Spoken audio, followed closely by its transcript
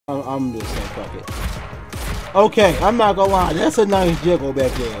I'm just like, fuck it. Okay, I'm not gonna lie. That's a nice jiggle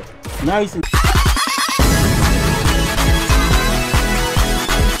back there. Nice and...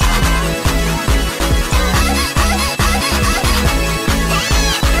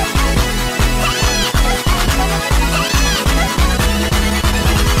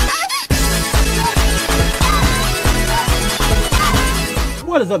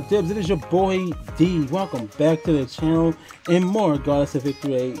 What is up, Dibs? It is your boy D. Welcome back to the channel and more Goddess of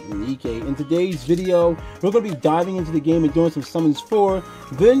Victory Nikke. In today's video, we're going to be diving into the game and doing some summons for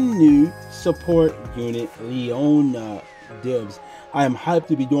the new support unit, Leona. Dibs, I am hyped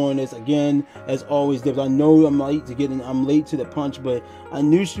to be doing this again. As always, Dibs, I know I'm late to the punch, but I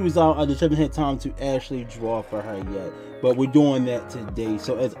knew she was out. I just haven't had time to actually draw for her yet. But we're doing that today.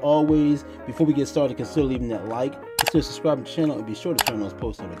 So as always, before we get started, consider leaving that like, consider subscribing to the channel, and be sure to turn on those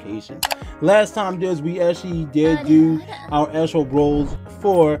post notifications. Last time, Dibs, we actually did do our actual rolls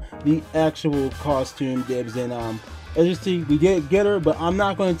for the actual costume, Dibs, and as you see, we did get her, but I'm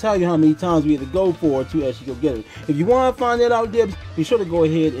not going to tell you how many times we had to go for to actually go get her. If you want to find that out, Dibs, be sure to go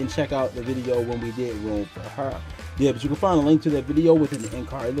ahead and check out the video when we did roll for her. Dibs, you can find a link to that video within the end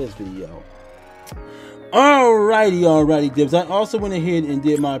card of this video. Alrighty, Dibs. I also went ahead and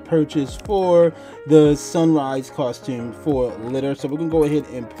did my purchase for the sunrise costume for litter. So we're going to go ahead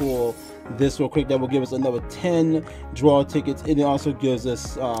and pull this real quick. That will give us another 10 draw tickets. And it also gives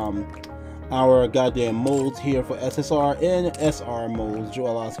us our goddamn molds here for SSR and SR molds,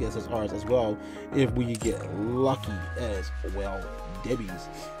 Joel Oscar SSRs as well, if we get lucky as well, Dibbies.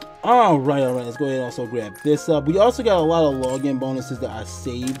 Alright, let's go ahead and also grab this up. We also got a lot of login bonuses that I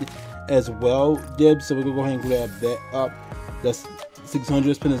saved as well, Dibs, so we're gonna go ahead and grab that up. That's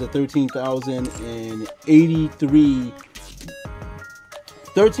 600 spins at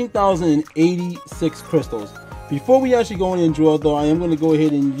 13,086 crystals. Before we actually go in and draw, though, I am going to go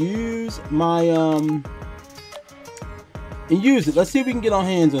ahead and use my Let's see if we can get our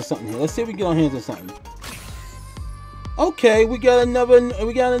hands on something here. Okay, we got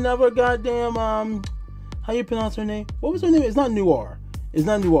another goddamn how you pronounce her name? What was her name? It's not Noir.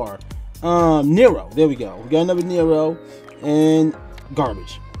 Nero. There we go. We got another Nero and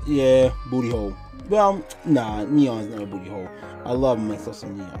garbage. Yeah, booty hole. Well, nah, Neon's not a booty hole. I love myself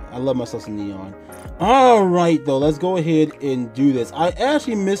some Neon. Alright, though, let's go ahead and do this. I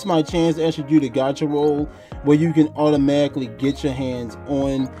actually missed my chance to actually do the gacha roll where you can automatically get your hands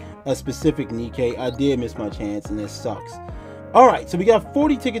on a specific Nikke. I did miss my chance, and it sucks. Alright, so we got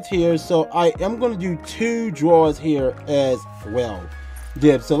 40 tickets here, so I am going to do 2 draws here as well.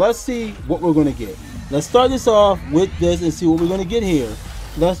 Dibs, so let's see what we're going to get. Let's start this off with this and see what we're going to get here.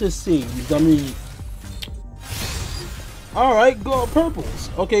 Let's just see. Alright, go purples.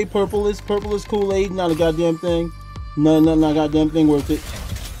 Okay, purple is Kool-Aid, not a goddamn thing. Not a goddamn thing worth it.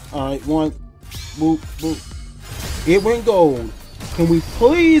 Alright, one. Boop, boop. It went gold. Can we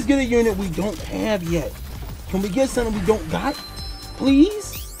please get a unit we don't have yet? Can we get something we don't got?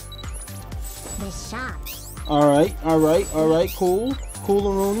 Please? Alright, cool.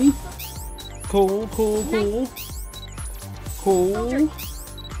 Cool-a-rooney. Cool.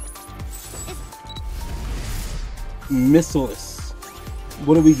 Missileless.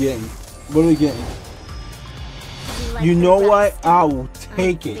 What are we getting? You know what? I will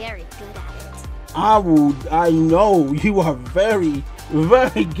take it. I know you are very,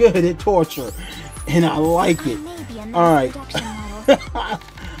 very good at torture, and I like it. Alright.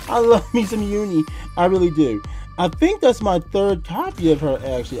 I love me some Uni. I really do. I think that's my 3rd copy of her,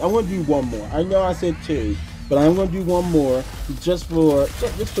 actually. I'm going to do one more. I know I said 2, but I'm going to do one more just for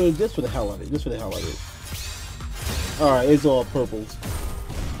the hell of it. Alright, it's all purples.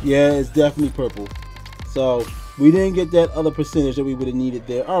 Yeah, it's definitely purple. So, we didn't get that other percentage that we would have needed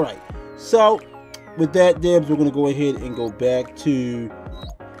there. Alright, so, with that, Dibs, we're going to go ahead and go back to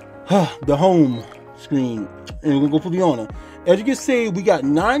the home screen. And we're going to go for Leona. As you can see, we got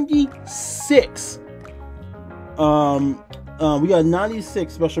 96. We got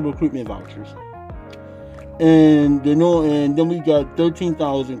 96 special recruitment vouchers. And then we got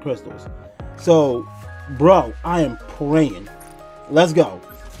 13,000 crystals. So, bro, I am praying. Let's go.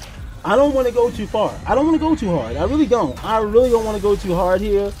 I don't want to go too far. I don't want to go too hard. I really don't. I really don't want to go too hard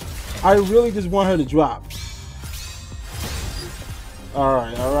here. I really just want her to drop.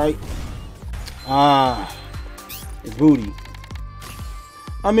 Alright. It's booty.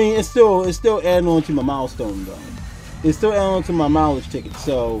 I mean, it's still adding on to my milestone, though. It's still adding on to my mileage ticket.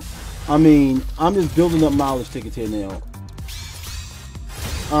 So, I mean, I'm just building up mileage tickets here now.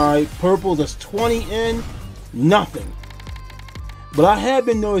 Alright, purple, that's 20 in, nothing. But I have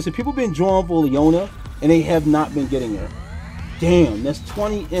been noticing people have been drawing for Leona, and they have not been getting her. Damn, that's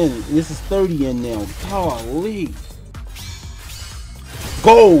 20 in. And this is 30 in now. Golly.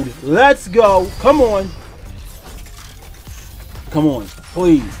 Gold. Let's go. Come on. Come on.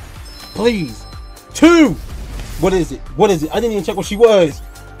 Please. Please. 2. What is it? What is it? I didn't even check what she was.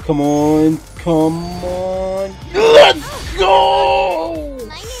 Come on. Come on. Let's go.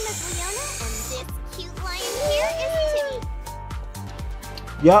 My name is Leona, and this cute lion here is Timmy.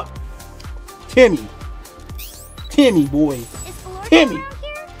 Yup. Timmy. Timmy, boy. Timmy.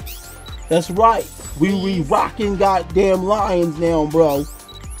 That's right. We rocking goddamn lions now, bro.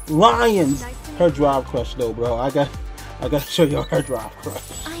 Lions. Her drive crush though, bro. I gotta show y'all her drive crush.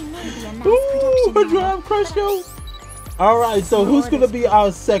 Ooh, her drive crush though. Alright, so who's gonna be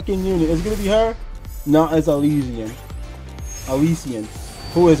our second unit? Is it gonna be her? No, it's Elysian. Elysian.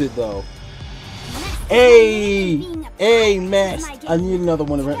 Who is it though? Hey, Max. I need another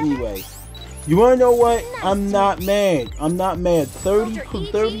one of her anyway. You wanna know what? I'm not mad. I'm not mad.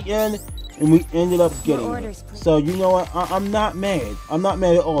 30 in, and we ended up getting it. So you know what? I'm not mad. I'm not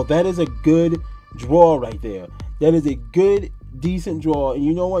mad at all. That is a good draw right there. That is a good, decent draw. And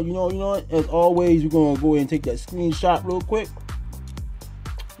you know what? You know what? As always, we're gonna go ahead and take that screenshot real quick.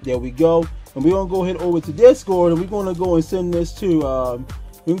 There we go. And we're gonna go ahead over to Discord, and we're gonna go and send this to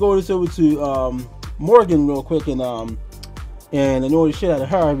we can go this over to Morgan real quick and annoy the shit out of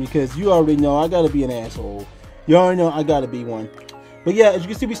her, because you already know I gotta be an asshole. You already know I gotta be one. But yeah, as you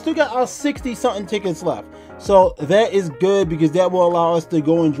can see, we still got our 60 something tickets left. So that is good, because that will allow us to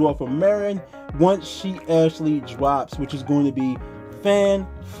go and draw for Marin once she actually drops, which is going to be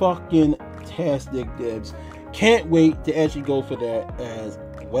fan-fucking-tastic, Dibs. Can't wait to actually go for that as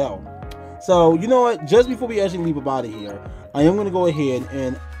well. So, you know what? Just before we actually leave up out of here, I am going to go ahead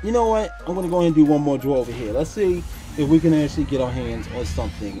and, you know what? I'm going to go ahead and do one more draw over here. Let's see if we can actually get our hands on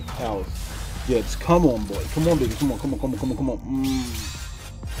something else. Dibs, come on, boy. Come on, baby. Come on, come on, come on, come on, come on.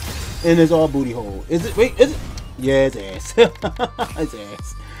 And it's all booty hole. Is it? Wait, is it? Yeah, it's ass. It's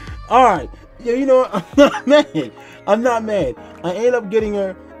ass. Alright. Yeah, you know what? I'm not mad. I'm not mad. I ended up getting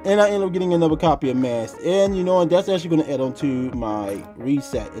her, and I ended up getting another copy of Mask. And you know what? That's actually going to add on to my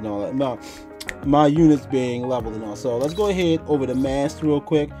reset and all that. My units being leveled and all. So let's go ahead over to Mask real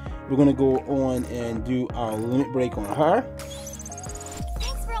quick. We're going to go on and do our limit break on her.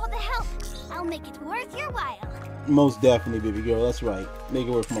 Thanks for all the help. I'll make it worth your while. Most definitely, baby girl. That's right. Make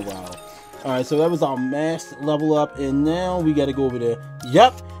it worth my while. Alright, so that was our Mask level up. And now we got to go over there.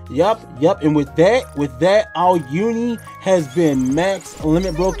 Yup. And with that, our uni has been max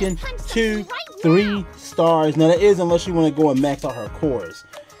limit broken to 3 stars. Now that is unless you want to go and max out her cores.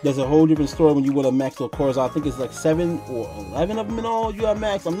 There's a whole different story when you want to max her cores. I think it's like 7 or 11 of them in all you have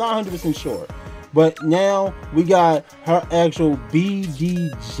max. I'm not 100% sure. But now we got her actual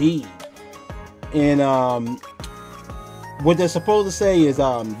BDG. And what they're supposed to say is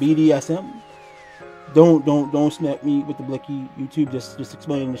BDSM. Don't snap me with the blicky. YouTube just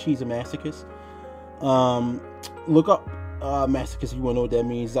explaining that she's a masochist. Look up masochist if you want to know what that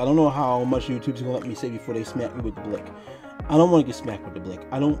means. I don't know how much YouTube's gonna let me say before they smack me with the blick. I don't want to get smacked with the blick.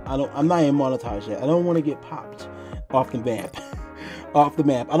 I'm not even monetized yet. I don't want to get popped off the map. Off the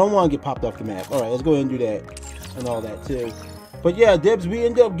map. I don't want to get popped off the map. Alright, let's go ahead and do that and all that too. But yeah, Dibs, we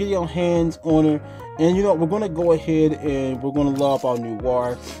ended up getting our hands on her. And you know, we're going to go ahead and we're going to load up our new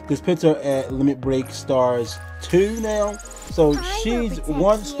war. This puts her at limit break stars 2 now. So she's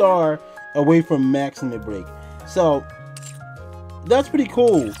 1 star away from max limit break. So that's pretty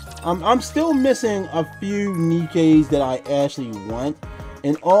cool. I'm still missing a few Nikkes that I actually want.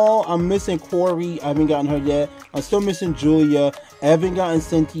 In all, I'm missing Corey. I haven't gotten her yet. I'm still missing Julia. I haven't gotten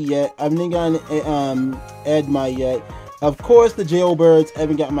Senti yet. I haven't gotten Edma yet. Of course, the Jailbirds. I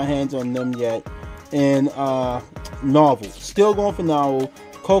haven't gotten my hands on them yet. And Novel, still going for Novel.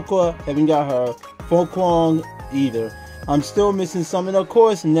 Coca, haven't got her. Folklong either. I'm still missing some, and of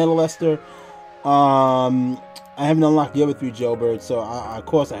course Netta Lester. I haven't unlocked the other 3 Jailbirds, so of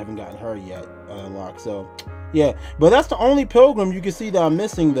course I haven't gotten her yet unlocked. So yeah, but that's the only Pilgrim you can see that I'm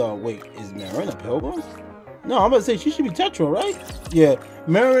missing though. Wait, is Marin a Pilgrim? No, I'm about to say she should be Tetra, right? Yeah,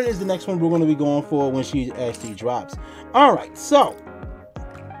 Marin is the next one we're going to be going for when she actually drops. All right, so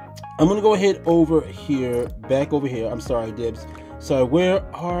I'm going to go ahead over here, back over here. I'm sorry, Dibs. So where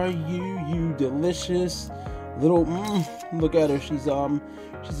are you, you delicious little, look at her. She's a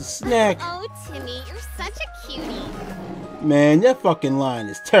snack. Oh, Timmy, you're such a cutie. Man, that fucking line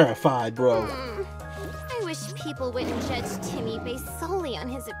is terrified, bro. I wish people wouldn't judge Timmy based solely on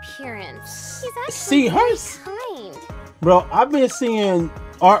his appearance. He's actually See, very kind. Bro, I've been seeing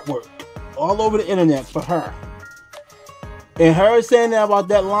artwork all over the internet for her. And her saying that about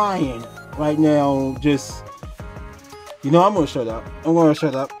that lion right now, just, You know, I'm gonna shut up. I'm gonna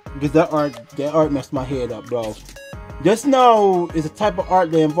shut up because that art messed my head up, bro. Just know it's a type of art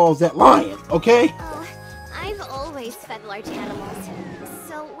that involves that lion, okay? Oh, I've always fed large animals.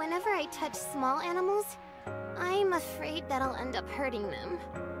 So whenever I touch small animals, I'm afraid that I'll end up hurting them.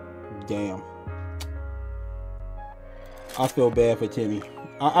 Damn. I feel bad for Timmy.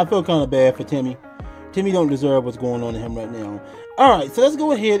 I feel kind of bad for Timmy. Timmy don't deserve what's going on to him right now. Alright, so let's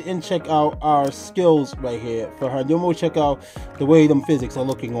go ahead and check out our skills right here for her. Then we'll check out the way them physics are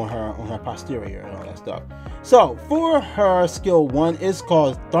looking on her posterior and all that stuff. So, for her skill 1, it's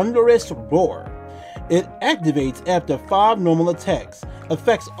called Thunderous Roar. It activates after 5 normal attacks.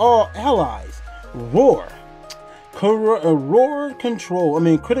 Affects all allies. Roar. Critical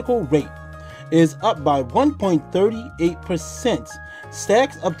rate is up by 1.38%.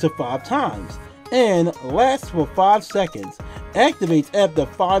 Stacks up to 5 times. And lasts for 5 seconds. Activates after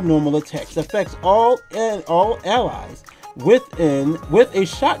 5 normal attacks. Affects all allies with a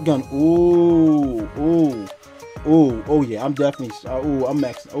shotgun. Oh yeah, I'm definitely. I'm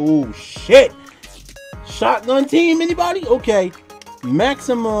max. Oh shit! Shotgun team, anybody? Okay.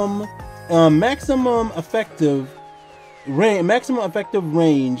 Maximum effective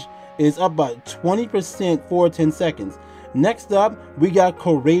range is up by 20% for 10 seconds. Next up, we got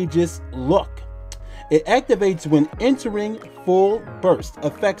Courageous Look. It activates when entering full burst.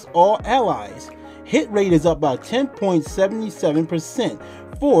 Affects all allies. Hit rate is up by 10.77%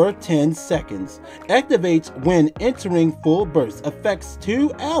 for 10 seconds. Activates when entering full burst. Affects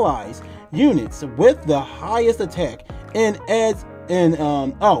 2 allies units with the highest attack and adds and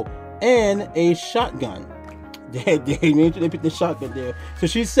a shotgun. They put the shotgun there. So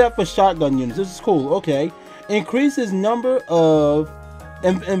she's set for shotgun units. This is cool. Okay. Increases number of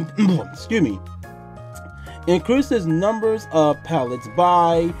increases numbers of pallets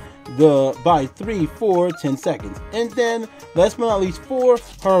by 3 for 10 seconds. And then last but not least, for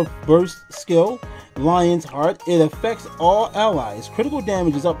her burst skill, Lion's Heart, it affects all allies. Critical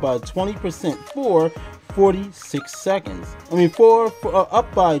damage is up by 20% for 46 seconds. I mean, up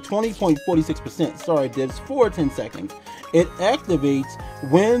by 20.46%. Sorry, Dibs, for 10 seconds. It activates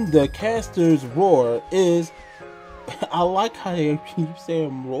when the caster's roar is. I like how they keep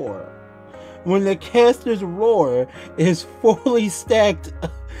saying roar. When the caster's roar is fully stacked,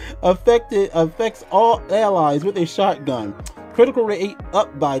 affects all allies with a shotgun. Critical rate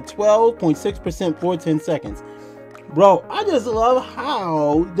up by 12.6% for 10 seconds. Bro, I just love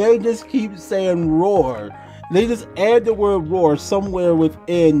how they just keep saying roar. They just add the word roar somewhere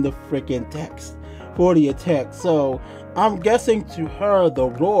within the freaking text for the attack. So I'm guessing to her the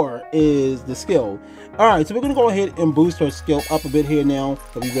roar is the skill. Alright, so we're going to go ahead and boost her skill up a bit here now.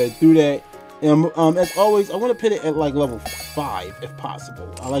 So we read through that. And as always, I want to put it at like level 5 if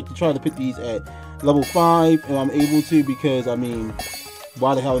possible. I like to try to put these at level 5 and I'm able to, because I mean,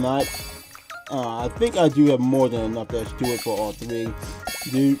 why the hell not? I think I do have more than enough to do it for all 3.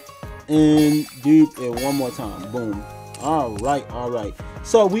 Dupe and one more time. Boom. Alright.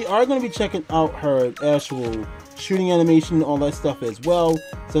 So we are going to be checking out her actual shooting animation, all that stuff as well.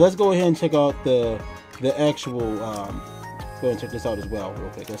 So let's go ahead and check out the actual go ahead and check this out as well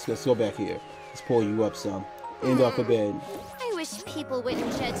real quick. Let's go back here. Let's pull you up some. End off the bed. I wish people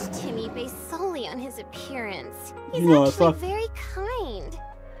wouldn't judge Timmy based solely on his appearance. He's actually very kind.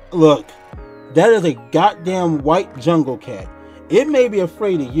 Look, that is a goddamn white jungle cat. It may be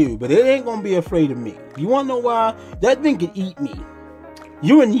afraid of you, but it ain't gonna be afraid of me. You wanna know why? That thing could eat me.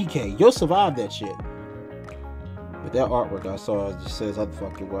 You and Nikke, you'll survive that shit. But that artwork I saw just says other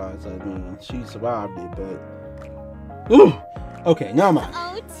fucking wise. I mean, she survived it, but... Ooh! Okay, now mind.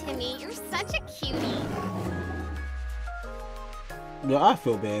 Oh, Timmy, you're such a cutie. Yeah, I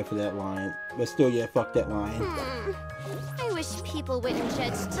feel bad for that lion. But still, yeah, fuck that lion. I wish people wouldn't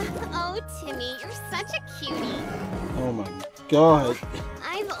judge. Oh, Timmy, you're such a cutie. Oh my god.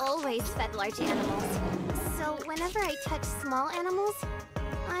 I've always fed large animals. So whenever I touch small animals,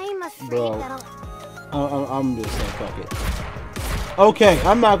 I'm afraid that I'm just like, fuck it. Okay,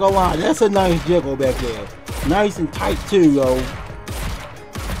 I'm not gonna lie. That's a nice jiggle back there. Nice and tight too, yo.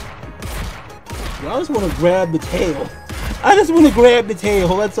 I just want to grab the tail. I just want to grab the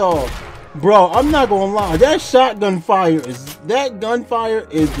tail, that's all. Bro, I'm not gonna lie. That gunfire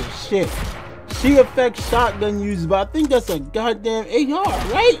is the shit. She affects shotgun users, but I think that's a goddamn AR,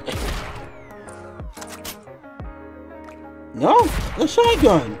 right? No, a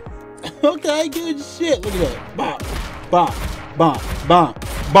shotgun. Okay, good shit. Look at that. Bop, bop, bop, bop,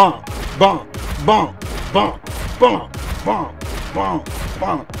 bop, bop, bop, bop, bop, bop, bop,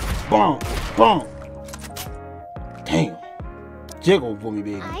 bop, bop, bop. Damn. Jiggle for me,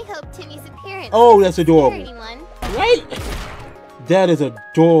 baby. I hope Timmy's appearance. Oh, that's adorable. Right? That is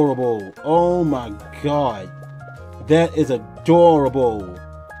adorable. Oh my god. That is adorable.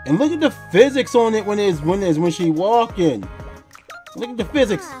 And look at the physics on it when she walking. Look at the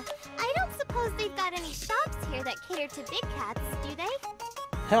physics. I don't suppose they've got any shops here that cater to big cats, do they?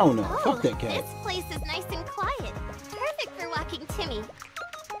 Hell no. Oh, Fuck that cat. This place is nice and quiet. Perfect for walking Timmy.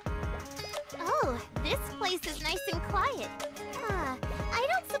 Oh, this place is nice and quiet. I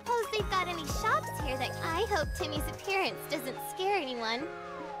don't suppose they've got any shops here that... I hope Timmy's appearance doesn't scare anyone.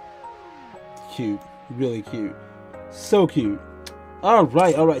 Cute. Really cute. So cute.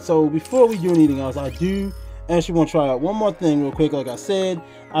 Alright. So before we do anything else, I do actually want to try out one more thing real quick. Like I said,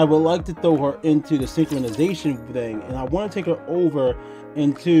 I would like to throw her into the synchronization thing, and I want to take her over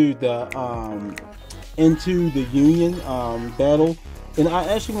into the union battle, and I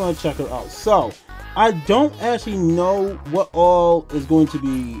actually want to check her out. So I don't actually know what all is going to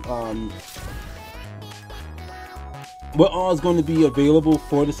be available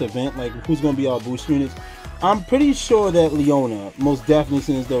for this event, like who's going to be our boost units. I'm pretty sure that Leona, most definitely,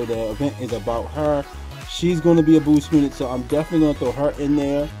 since though the event is about her, she's going to be a boost unit, so I'm definitely going to throw her in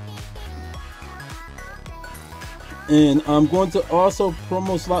there. And I'm going to also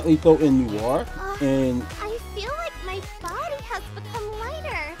most likely throw in Noir. And I feel like my body has become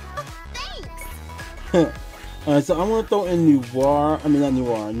lighter. Oh, thanks. Alright, so I'm going to throw in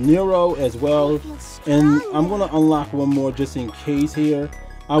Nero as well. And I'm going to unlock one more just in case here.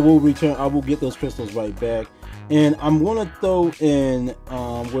 I will get those crystals right back. And I'm going to throw in,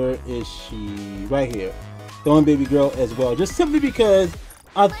 where is she? Right here. Throw in baby girl as well. Just simply because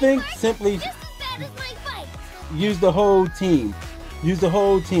I think simply use the whole team. Use the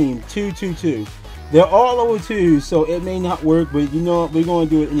whole team. 2-2-2. They're all over 2, so it may not work, but you know what? We're going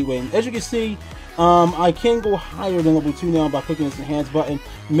to do it anyway. And as you can see, I can go higher than level 2 now by clicking this enhance button.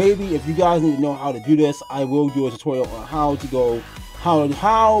 Maybe if you guys need to know how to do this, I will do a tutorial on how to go,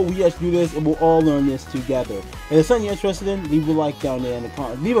 how we actually do this, and we'll all learn this together. If there's something you're interested in, leave a like down there in the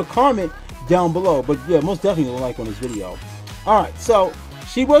comment. Leave a comment down below. But yeah, most definitely a like on this video. Alright, so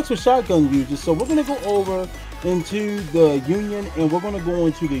she works with shotgun users, so we're gonna go over into the union, and we're gonna go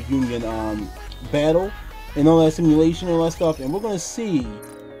into the union battle and all that simulation and all that stuff, and we're gonna see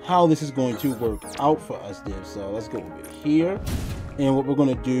how this is going to work out for us there. So let's go over here, and what we're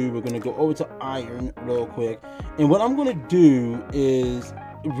gonna do, we're gonna go over to iron real quick, and what I'm gonna do is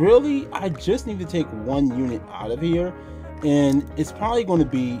really I just need to take one unit out of here, and it's probably going to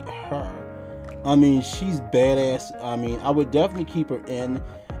be her. I mean, she's badass. I mean, I would definitely keep her in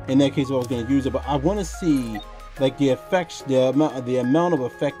that case if I was going to use her, but I want to see like the effects, the amount of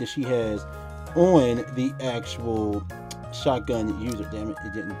effect that she has on the actual shotgun user. Damn it,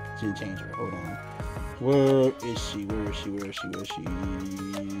 it didn't change her. Hold on. Where is she?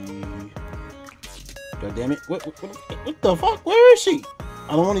 God damn it. What the fuck? Where is she?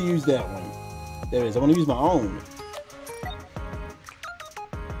 I don't want to use that one. There it is. I want to use my own.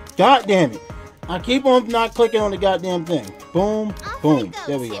 God damn it. I keep on not clicking on the goddamn thing. Boom, boom.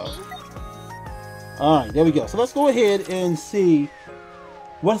 There we go. Alright, there we go. So let's go ahead and see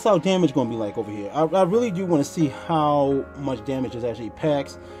what's our damage going to be like over here. I really do want to see how much damage this actually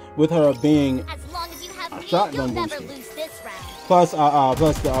packs with her being a shotgun booster. Plus, I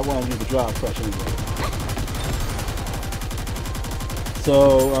want to use the drive crush anyway.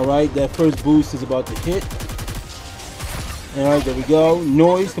 So, alright, that first boost is about to hit. Alright, there we go.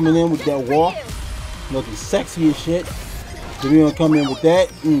 Noise coming in with that walk. Looking sexy as shit. Then we're gonna come in with that.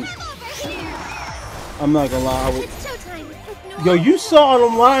 I'm not gonna lie. Yo, you saw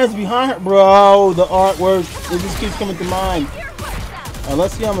them lines behind her, bro. The artwork, it just keeps coming to mind.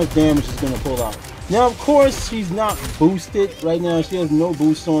 Let's see how much damage she's gonna pull out. Now, of course, she's not boosted right now. She has no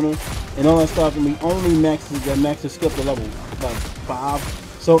boost on her and all that stuff. And we only max to skip the level like 5.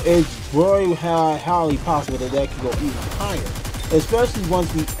 So it's very highly possible that that could go even higher, especially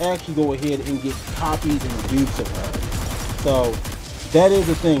once we actually go ahead and get copies and dupes of her. So that is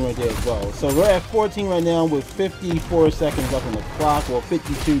the thing right there as well. So we're at 14 right now with 54 seconds left on the clock, or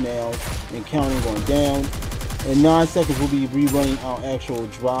 52 now, and counting going down. In 9 seconds we'll be rerunning our actual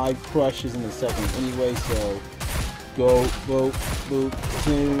drive crushes in a second anyway. So go, boop, boop,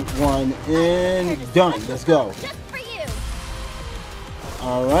 2, 1, and done. Let's go.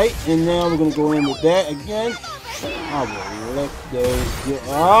 Alright, and now we're gonna go in with that again. I will let those get,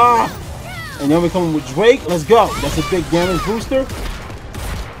 and then we're coming with Drake. Let's go. That's a big damage booster.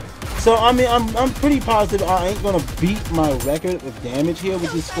 So I mean, I'm pretty positive I ain't gonna beat my record of damage here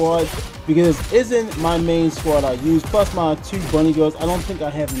with this squad, because this isn't my main squad I use. Plus my 2 bunny girls, I don't think I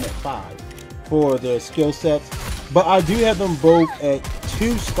have them at 5 for their skill sets, but I do have them both at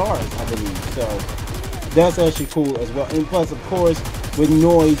 2 stars, I believe. So that's actually cool as well. And plus, of course, with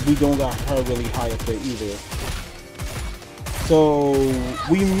Noise, we don't got her really high up there either. So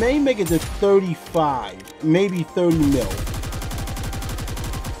we may make it to 35, maybe 30 mil.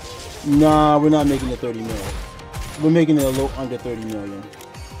 Nah, we're not making it 30 mil. We're making it a little under 30 million.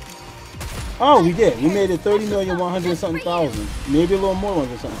 Oh, we did. We made it 30 million, 100 something thousand. Maybe a little more,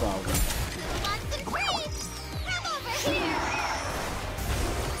 100 something thousand.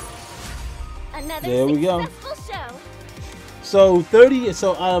 There we go. So 30,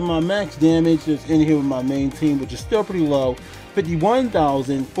 so out of my max damage is in here with my main team, which is still pretty low.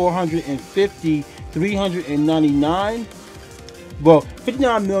 51,450, 399. Well,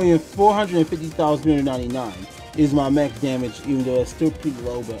 59,450,399 is my max damage, even though it's still pretty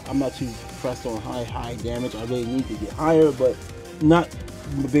low, but I'm not too pressed on high damage. I really need to get higher, but not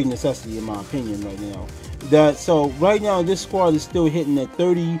a big necessity in my opinion right now. So right now this squad is still hitting at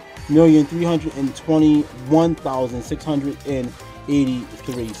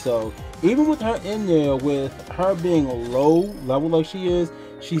 30,321,683. So even with her in there, with her being a low level like she is,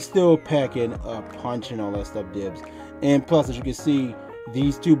 she's still packing a punch and all that stuff, Dibs. And plus, as you can see,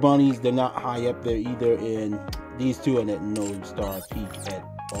 these two bunnies, they're not high up there either, and these two are at no star peak at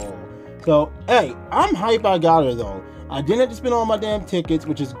all. So hey, I'm hype I got her though. I didn't have to spend all my damn tickets,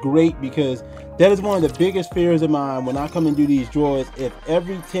 which is great, because that is one of the biggest fears of mine when I come and do these draws. If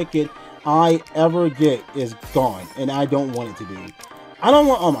every ticket I ever get is gone, and I don't want it to be. I don't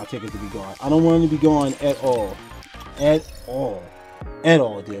want all my tickets to be gone. I don't want them to be gone at all. At all,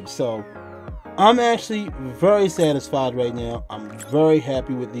 Dibs. So I'm actually very satisfied right now. I'm very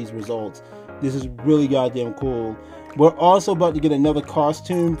happy with these results. This is really goddamn cool. We're also about to get another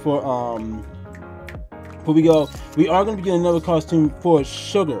costume for before we go. We are going to be getting another costume for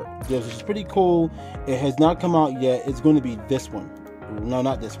Sugar, Dibs, which is pretty cool. It has not come out yet. It's going to be this one. No,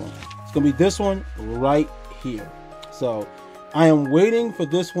 not this one. It's going to be this one right here. So I am waiting for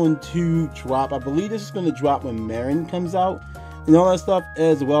this one to drop. I believe this is going to drop when Marin comes out and all that stuff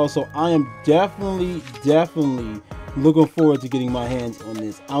as well. So I am definitely looking forward to getting my hands on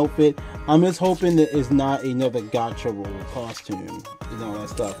this outfit. I'm just hoping that it's not another gotcha roll costume and all that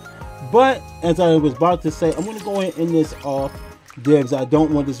stuff. But as I was about to say, I'm going to go ahead and end this off, Dibs. I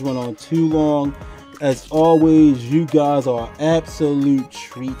don't want this run on too long. As always, you guys are absolute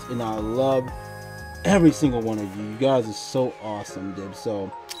treats, and I love every single one of you. You guys are so awesome, Dibs.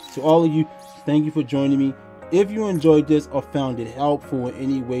 So to all of you, thank you for joining me. If you enjoyed this or found it helpful in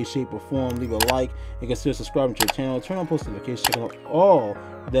any way, shape, or form, leave a like and consider subscribing to the channel. Turn on post notifications, check out all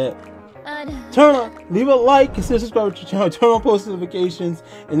that. Leave a like, consider subscribing to the channel, turn on post notifications,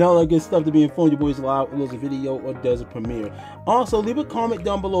 and all that good stuff to be informed your boys live when there's a video or does a premiere. Also, leave a comment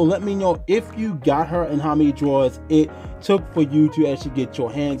down below. Let me know if you got her and how many draws it took for you to actually get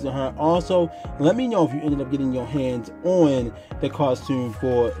your hands on her. Also, let me know if you ended up getting your hands on the costume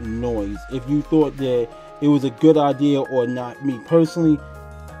for Noise. If you thought that it was a good idea or not. Me personally,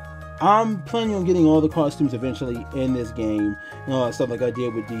 I'm planning on getting all the costumes eventually in this game and all that stuff, like I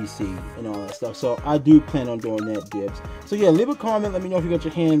did with DC and all that stuff. So I do plan on doing that, Dibs. So yeah, leave a comment. Let me know if you got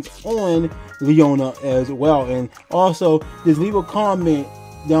your hands on Leona as well. And also, just leave a comment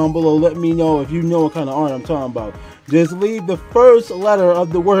down below. Let me know if you know what kind of art I'm talking about. Just leave the first letter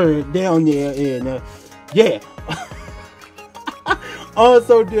of the word down there, and yeah.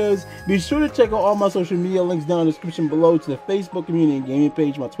 Also, Dibs, be sure to check out all my social media links down in the description below to the Facebook community and gaming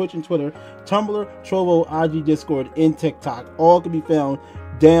page, my Twitch and Twitter, Tumblr, Trovo, IG, Discord, and TikTok. All can be found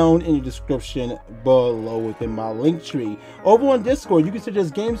down in the description below within my link tree. Over on Discord, you can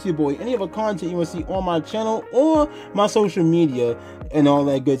suggest games to your boy, any other content you want to see on my channel or my social media and all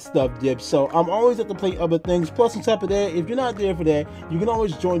that good stuff, Dibs. So I'm always at to play other things. Plus, on top of that, if you're not there for that, you can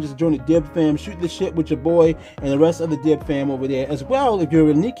always join the Dib fam, shoot the shit with your boy and the rest of the Dib fam over there as well. If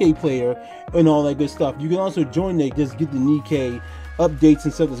you're a Nikke player and all that good stuff, you can also join there, just get the Nikke updates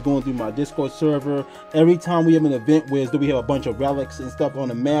and stuff that's going through my Discord server. Every time we have an event where we have a bunch of relics and stuff on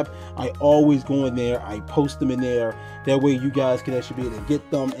the map, I always go in there, I post them in there. That way you guys can actually be able to get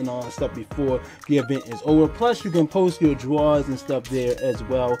them and all that stuff before the event is over. Plus, you can post your draws and stuff there as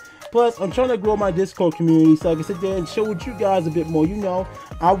well. Plus, I'm trying to grow my Discord community so I can sit there and show with you guys a bit more. You know,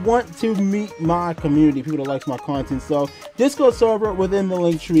 I want to meet my community, people that like my content. So, Discord server within the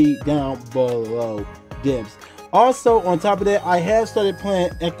link tree down below, Dibs. Also, on top of that, I have started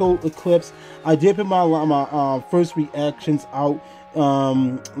playing Echo Eclipse. I did put my first reactions out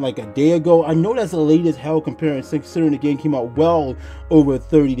like a day ago. I know that's late as hell considering the game came out well over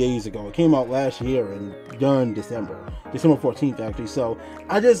 30 days ago. It came out last year and done December 14th actually. So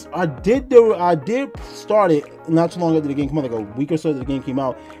I did start it not too long after the game came out, like a week or so after the game came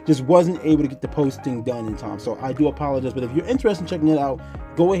out. Just wasn't able to get the posting done in time, so I do apologize. But if you're interested in checking it out,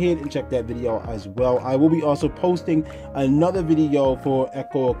 go ahead and check that video as well. I will be also posting another video for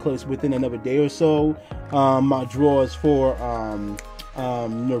Echo Eclipse within another day or so. My draws for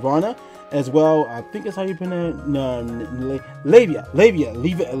Nirvana as well. I think that's how you pronounce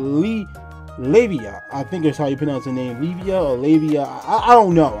Lavia. I think that's how you pronounce the name. Lavia or Lavia. I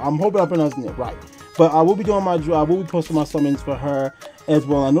don't know. I'm hoping I'm pronouncing it right. But I will be doing my draw. I will be posting my summons for her as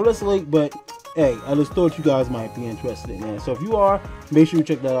well. I know that's late, but hey, I just thought you guys might be interested in that. So if you are, make sure you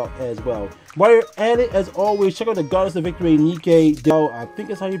check that out as well. While you're at it, as always, check out the Goddess of Victory, Nikke. I think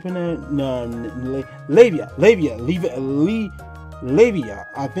that's how you pronounce Lavia.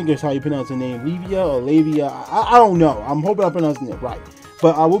 I think that's how you pronounce the name. Lavia or Lavia. I don't know. I'm hoping I'm pronouncing it right.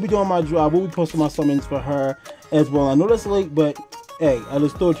 But I will be doing my draw. I will be posting my summons for her as well. I know that's late, but hey, I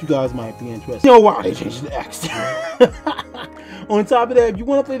just thought you guys might be interested. You know why they changed the X. On top of that, if you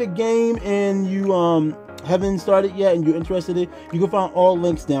want to play the game and you haven't started yet and you're interested in it, you can find all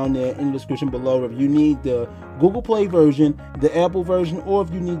links down there in the description below. If you need the Google Play version, the Apple version, or if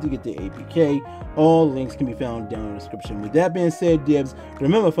you need to get the APK, all links can be found down in the description. With that being said, Dibs,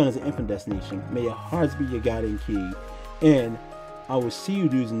 remember, fun is an infinite destination. May your hearts be your guiding key. And I will see you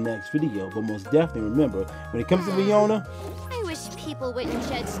dudes in the next video. But most definitely remember, when it comes to Leona, I wish people wouldn't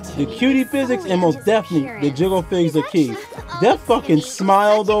judge the cutie physics and most definitely the jiggle figs are key. That fucking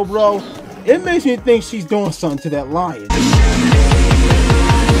smile though, bro, it makes me think she's doing something to that lion.